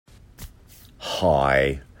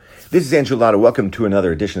Hi. This is Andrew Latta. Welcome to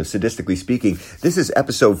another edition of Sadistically Speaking. This is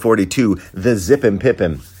episode 42, The Zippin'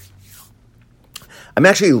 Pippin'. I'm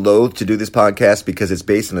actually loath to do this podcast because it's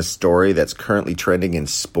based on a story that's currently trending in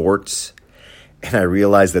sports. And I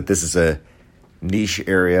realize that this is a niche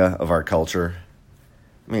area of our culture.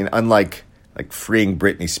 I mean, unlike freeing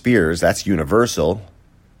Britney Spears, that's universal.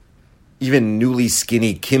 Even newly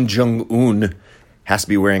skinny Kim Jong-un has to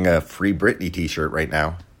be wearing a Free Britney t-shirt right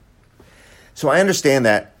now. So I understand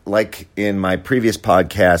that, like in my previous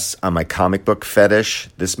podcasts on my comic book fetish,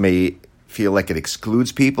 this may feel like it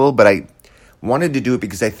excludes people, but I wanted to do it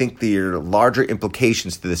because I think there are larger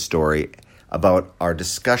implications to this story about our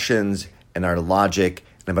discussions and our logic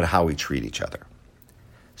and about how we treat each other.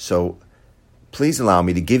 So please allow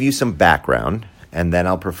me to give you some background, and then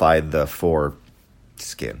I'll provide the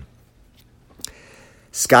foreskin.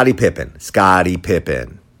 Scottie Pippen is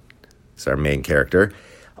our main character.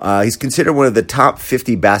 He's considered one of the top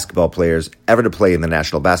 50 basketball players ever to play in the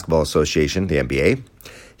National Basketball Association, the NBA.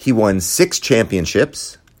 He won 6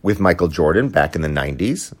 championships with Michael Jordan back in the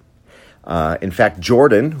 90s. In fact,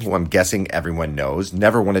 Jordan, who I'm guessing everyone knows,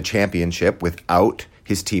 never won a championship without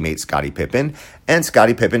his teammate Scottie Pippen, and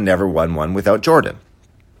Scottie Pippen never won one without Jordan.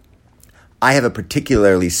 I have a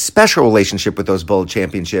particularly special relationship with those Bulls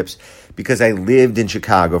championships because I lived in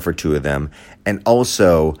Chicago for 2 of them, and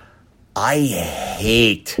also I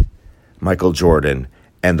hate Michael Jordan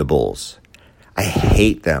and the Bulls. I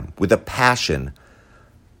hate them with a passion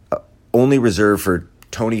only reserved for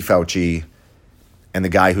Tony Fauci and the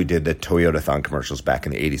guy who did the Toyota-thon commercials back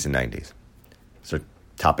in the 80s and 90s. So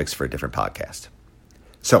topics for a different podcast.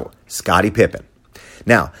 So, Scottie Pippen.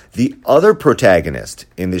 Now, the other protagonist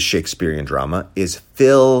in this Shakespearean drama is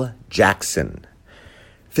Phil Jackson.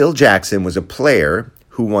 Phil Jackson was a player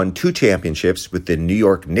who won 2 championships with the New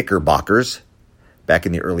York Knickerbockers back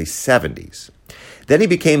in the early 70s. Then he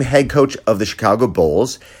became head coach of the Chicago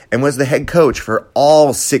Bulls and was the head coach for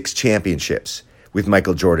all 6 championships with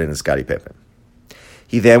Michael Jordan and Scottie Pippen.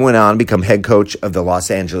 He then went on to become head coach of the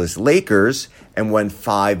Los Angeles Lakers and won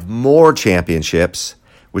 5 more championships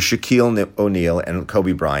with Shaquille O'Neal and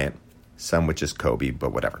Kobe Bryant. Some which is Kobe,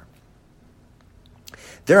 but whatever.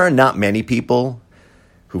 There are not many people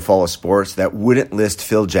who follow sports that wouldn't list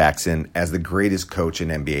Phil Jackson as the greatest coach in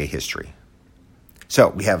NBA history. So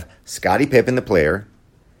we have Scottie Pippen, the player,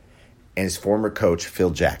 and his former coach,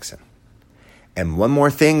 Phil Jackson. And one more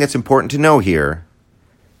thing that's important to know here,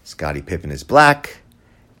 Scottie Pippen is black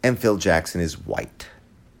and Phil Jackson is white.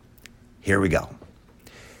 Here we go.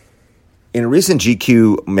 In a recent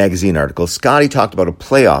GQ magazine article, Scottie talked about a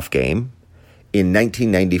playoff game in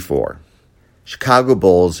 1994, Chicago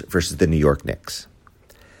Bulls versus the New York Knicks.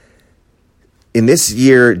 In this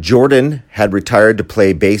year, Jordan had retired to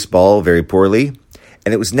play baseball very poorly,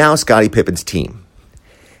 and it was now Scottie Pippen's team.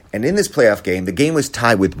 And in this playoff game, the game was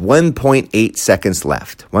tied with 1.8 seconds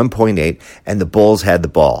left, 1.8, and the Bulls had the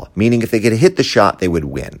ball, meaning if they could hit the shot, they would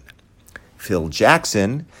win. Phil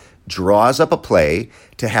Jackson draws up a play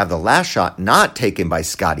to have the last shot not taken by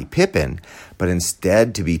Scottie Pippen, but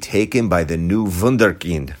instead to be taken by the new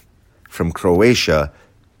wunderkind from Croatia,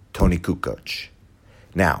 Toni Kukoc.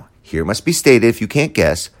 Now, here must be stated, if you can't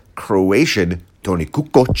guess, Croatian Toni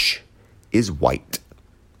Kukoc is white.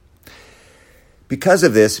 Because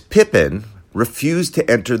of this, Pippen refused to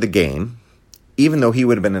enter the game. Even though he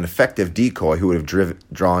would have been an effective decoy who would have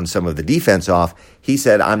drawn some of the defense off, he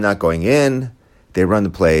said, I'm not going in. They run the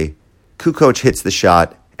play. Kukoc hits the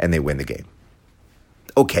shot, and they win the game.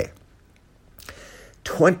 Okay.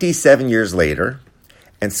 27 years later,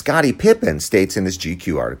 and Scottie Pippen states in this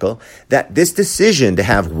GQ article that this decision to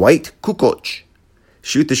have white Kukoc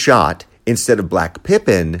shoot the shot instead of black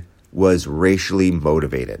Pippen was racially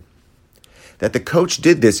motivated. That the coach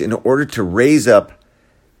did this in order to raise up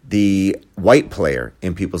the white player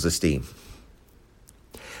in people's esteem.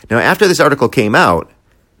 Now, after this article came out,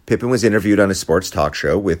 Pippen was interviewed on a sports talk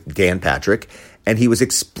show with Dan Patrick, and he was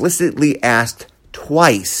explicitly asked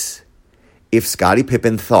twice if Scottie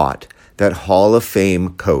Pippen thought that Hall of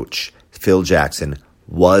Fame coach Phil Jackson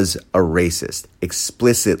was a racist,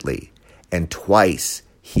 explicitly, and twice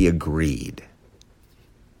he agreed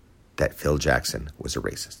that Phil Jackson was a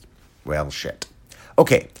racist. Well, shit.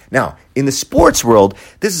 Okay, now, in the sports world,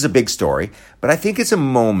 this is a big story, but I think it's a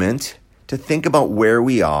moment to think about where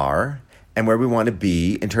we are and where we want to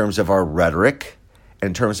be in terms of our rhetoric and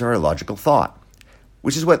in terms of our logical thought,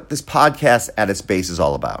 which is what this podcast at its base is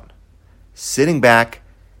all about. Sitting back,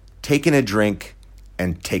 taking a drink,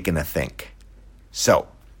 and taking a think. So,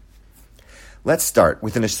 let's start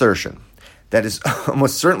with an assertion that is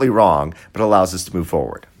almost certainly wrong, but allows us to move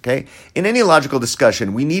forward. Okay? In any logical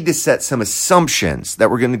discussion, we need to set some assumptions that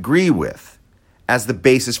we're going to agree with as the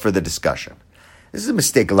basis for the discussion. This is a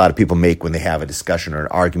mistake a lot of people make when they have a discussion or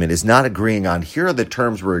an argument, is not agreeing on, here are the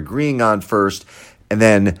terms we're agreeing on first, and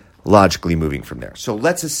then logically moving from there. So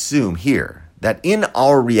let's assume here that in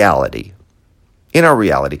our reality,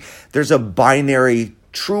 there's a binary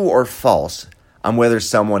true or false on whether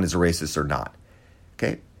someone is a racist or not.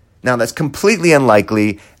 Okay? Now, that's completely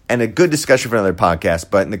unlikely and a good discussion for another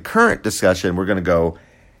podcast, but in the current discussion, we're going to go,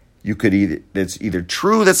 it's either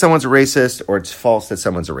true that someone's a racist or it's false that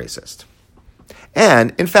someone's a racist.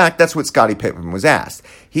 And, in fact, that's what Scottie Pippen was asked.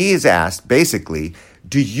 He is asked, basically,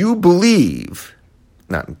 do you believe,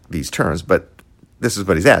 not in these terms, but this is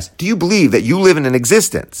what he's asked, do you believe that you live in an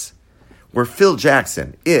existence where Phil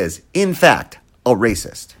Jackson is, in fact, a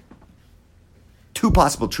racist? Two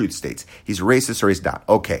possible truth states. He's racist or he's not.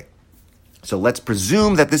 Okay. So let's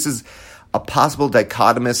presume that this is a possible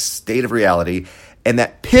dichotomous state of reality and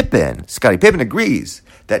that Scottie Pippen agrees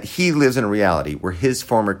that he lives in a reality where his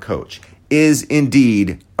former coach is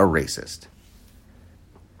indeed a racist.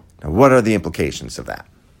 Now, what are the implications of that?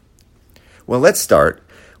 Well, let's start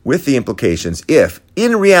with the implications if,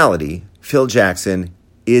 in reality, Phil Jackson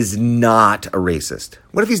is not a racist.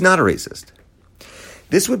 What if he's not a racist?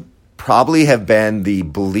 This would probably have been the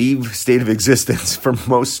believed state of existence for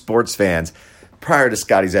most sports fans prior to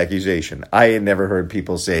Scottie's accusation. I had never heard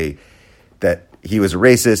people say that he was a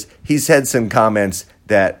racist. He's had some comments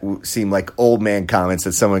that seem like old man comments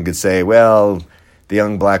that someone could say, well, the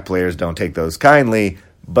young black players don't take those kindly,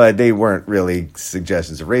 but they weren't really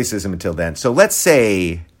suggestions of racism until then. So let's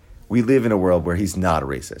say we live in a world where he's not a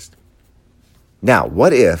racist. Now,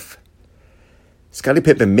 what if Scottie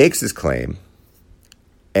Pippen makes his claim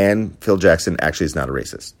and Phil Jackson actually is not a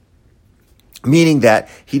racist? Meaning that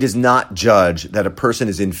he does not judge that a person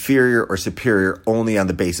is inferior or superior only on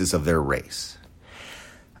the basis of their race.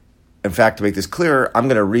 In fact, to make this clearer, I'm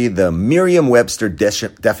going to read the Merriam-Webster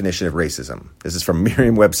definition of racism. This is from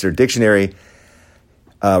Merriam-Webster Dictionary.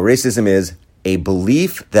 Racism is a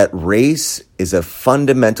belief that race is a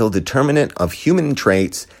fundamental determinant of human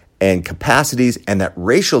traits and capacities, and that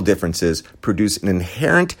racial differences produce an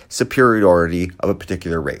inherent superiority of a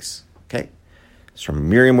particular race. Okay? It's from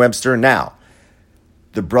Merriam-Webster. Now,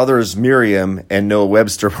 the brothers Merriam and Noah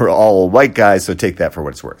Webster were all white guys, so take that for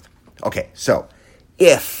what it's worth. Okay, so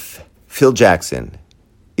if Phil Jackson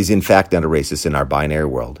is in fact not a racist in our binary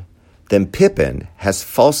world, then Pippen has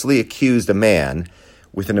falsely accused a man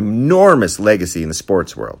with an enormous legacy in the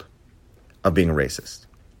sports world of being a racist.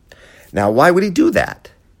 Now, why would he do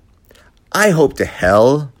that? I hope to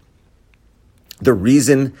hell the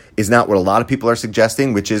reason is not what a lot of people are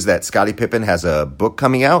suggesting, which is that Scottie Pippen has a book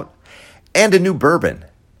coming out and a new bourbon.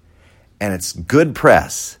 And it's good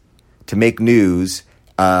press to make news.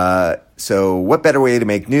 So what better way to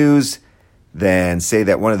make news than say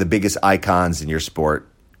that one of the biggest icons in your sport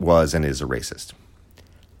was and is a racist?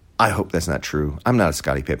 I hope that's not true. I'm not a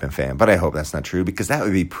Scottie Pippen fan, but I hope that's not true because that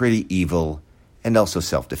would be pretty evil and also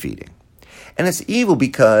self-defeating. And it's evil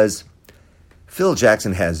because Phil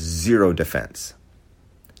Jackson has zero defense.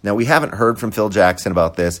 Now, we haven't heard from Phil Jackson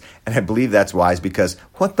about this, and I believe that's wise because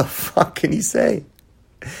what the fuck can he say?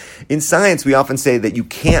 In science, we often say that you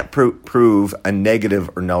can't prove a negative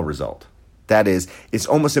or null result. That is, it's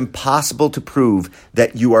almost impossible to prove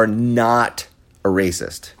that you are not a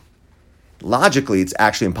racist. Logically, it's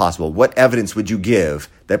actually impossible. What evidence would you give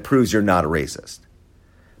that proves you're not a racist?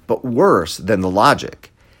 But worse than the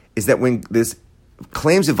logic is that when this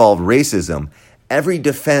claims involve racism, every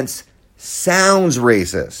defense sounds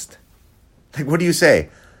racist. Like, what do you say?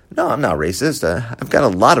 No, I'm not racist. I've got a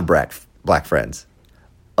lot of black friends.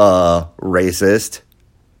 Racist.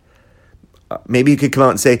 Maybe you could come out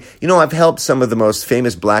and say, I've helped some of the most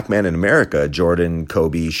famous black men in America, Jordan,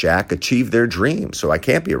 Kobe, Shaq, achieve their dreams, so I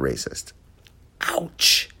can't be a racist.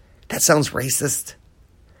 Ouch. That sounds racist.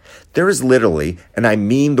 There is literally, and I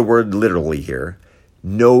mean the word literally here,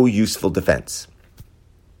 no useful defense.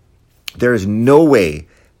 There is no way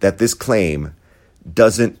that this claim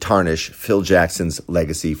doesn't tarnish Phil Jackson's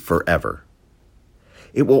legacy forever.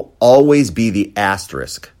 It will always be the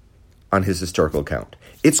asterisk on his historical account.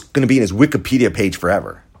 It's going to be in his Wikipedia page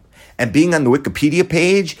forever. And being on the Wikipedia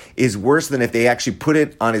page is worse than if they actually put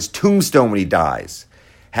it on his tombstone when he dies.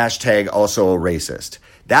 Hashtag also a racist.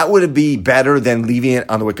 That would be better than leaving it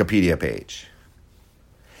on the Wikipedia page.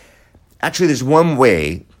 Actually, there's one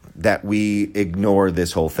way that we ignore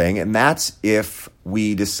this whole thing, and that's if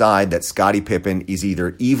we decide that Scottie Pippen is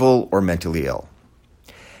either evil or mentally ill.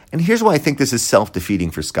 And here's why I think this is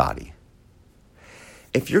self-defeating for Scottie.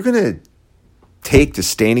 If you're going to take to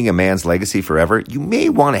staining a man's legacy forever, you may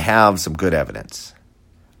want to have some good evidence.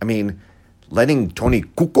 I mean, letting Tony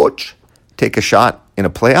Kukoc take a shot in a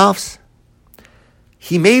playoffs,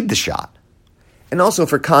 he made the shot. And also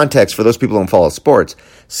for context, for those people who don't follow sports,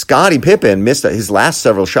 Scottie Pippen missed his last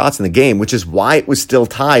several shots in the game, which is why it was still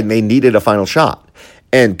tied and they needed a final shot.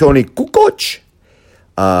 And Tony Kukoc,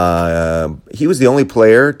 he was the only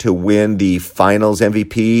player to win the finals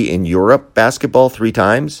MVP in Europe basketball 3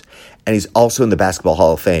 times. And he's also in the Basketball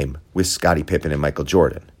Hall of Fame with Scottie Pippen and Michael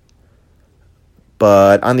Jordan.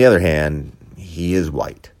 But on the other hand, he is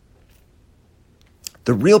white.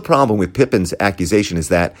 The real problem with Pippen's accusation is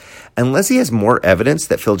that unless he has more evidence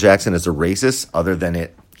that Phil Jackson is a racist, other than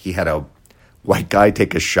he had a white guy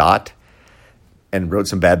take a shot and wrote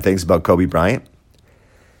some bad things about Kobe Bryant,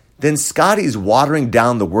 then Scottie's watering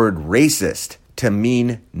down the word racist to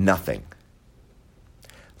mean nothing.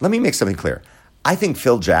 Let me make something clear. I think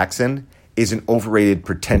Phil Jackson is an overrated,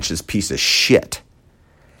 pretentious piece of shit.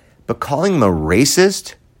 But calling him a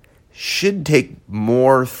racist should take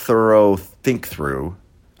more thorough think-through.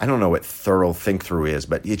 I don't know what thorough think-through is,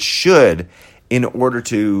 but it should in order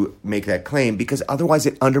to make that claim, because otherwise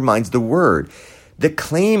it undermines the word. The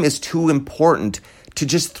claim is too important to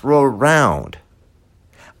just throw around.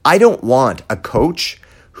 I don't want a coach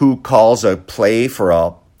who calls a play for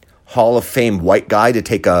a Hall of Fame white guy to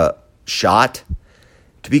take a shot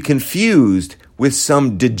to be confused with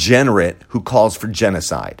some degenerate who calls for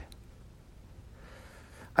genocide.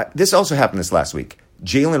 This also happened this last week.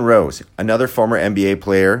 Jalen Rose, another former NBA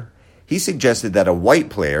player, he suggested that a white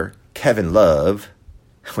player, Kevin Love,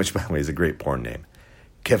 which by the way is a great porn name,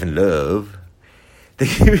 Kevin Love,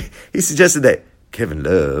 he suggested that Kevin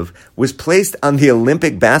Love was placed on the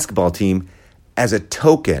Olympic basketball team as a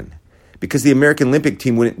token because the American Olympic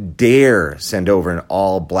team wouldn't dare send over an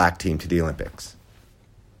all-black team to the Olympics.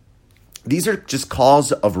 These are just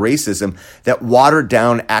calls of racism that water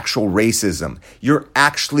down actual racism. You're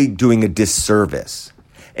actually doing a disservice.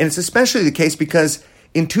 And it's especially the case because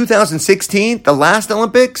in 2016, the last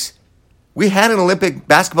Olympics, we had an Olympic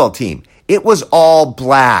basketball team. It was all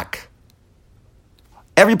black.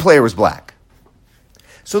 Every player was black.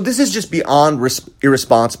 So this is just beyond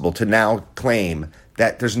irresponsible to now claim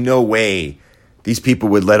that there's no way these people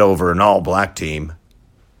would let over an all-black team.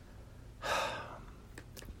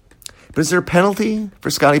 But is there a penalty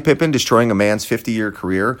for Scottie Pippen destroying a man's 50-year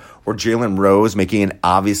career or Jalen Rose making an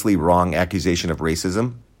obviously wrong accusation of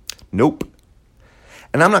racism? Nope.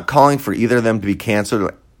 And I'm not calling for either of them to be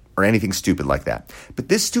canceled or anything stupid like that. But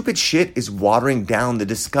this stupid shit is watering down the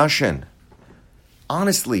discussion.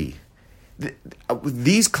 Honestly,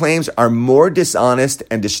 these claims are more dishonest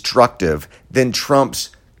and destructive than Trump's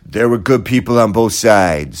 "there were good people on both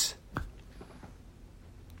sides."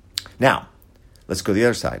 Now, let's go to the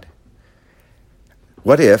other side.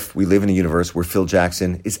 What if we live in a universe where Phil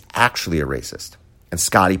Jackson is actually a racist and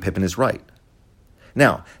Scottie Pippen is right?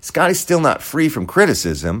 Now, Scottie's still not free from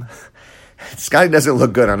criticism. Scottie doesn't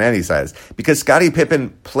look good on any sides because Scottie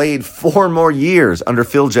Pippen played 4 more years under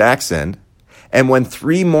Phil Jackson and won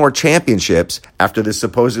 3 more championships after this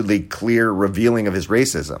supposedly clear revealing of his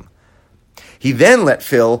racism. He then let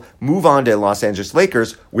Phil move on to Los Angeles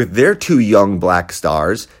Lakers with their 2 young black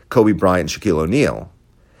stars, Kobe Bryant and Shaquille O'Neal.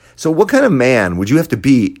 So what kind of man would you have to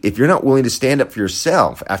be if you're not willing to stand up for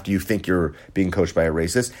yourself after you think you're being coached by a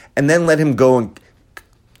racist and then let him go and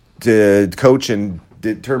to coach and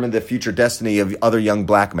determine the future destiny of other young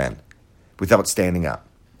black men without standing up?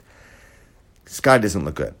 Scottie doesn't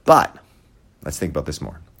look good. But let's think about this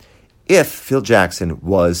more. If Phil Jackson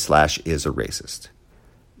was/is a racist,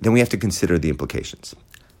 then we have to consider the implications.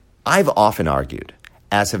 I've often argued,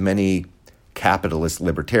 as have many capitalist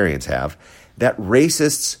libertarians have, that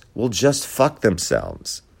racists will just fuck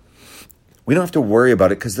themselves. We don't have to worry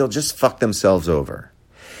about it because they'll just fuck themselves over.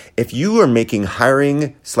 If you are making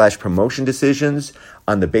hiring/promotion decisions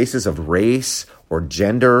on the basis of race or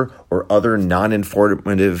gender or other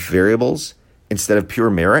non-informative variables instead of pure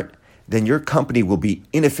merit, then your company will be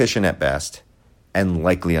inefficient at best and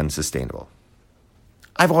likely unsustainable.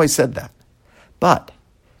 I've always said that. But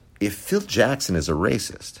if Phil Jackson is a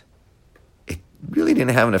racist, it really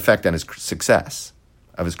didn't have an effect on his success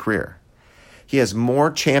of his career. He has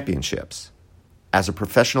more championships as a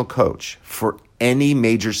professional coach for any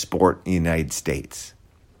major sport in the United States.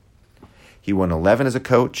 He won 11 as a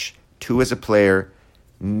coach, 2 as a player.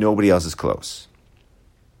 Nobody else is close.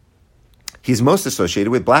 He's most associated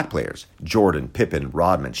with black players: Jordan, Pippen,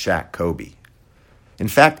 Rodman, Shaq, Kobe. In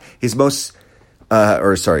fact, his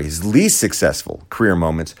least successful career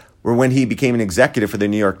moments were when he became an executive for the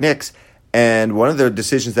New York Knicks And one of the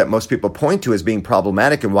decisions that most people point to as being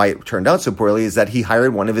problematic and why it turned out so poorly is that he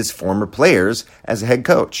hired one of his former players as a head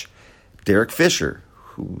coach, Derek Fisher,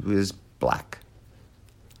 who is black.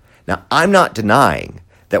 Now, I'm not denying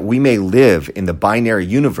that we may live in the binary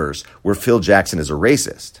universe where Phil Jackson is a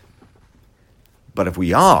racist. But if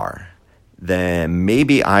we are, then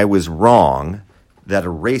maybe I was wrong that a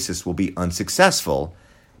racist will be unsuccessful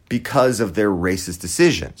because of their racist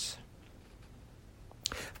decisions.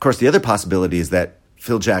 Of course, the other possibility is that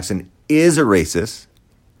Phil Jackson is a racist,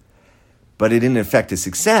 but it didn't affect his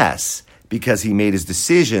success because he made his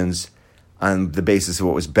decisions on the basis of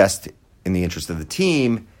what was best in the interest of the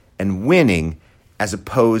team and winning, as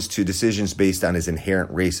opposed to decisions based on his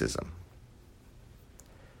inherent racism.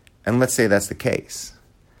 And let's say that's the case.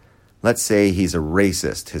 Let's say he's a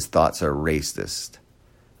racist, his thoughts are racist,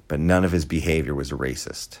 but none of his behavior was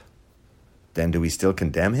racist. Then do we still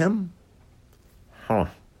condemn him?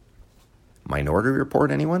 Minority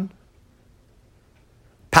Report, anyone?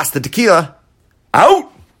 Pass the tequila. Out!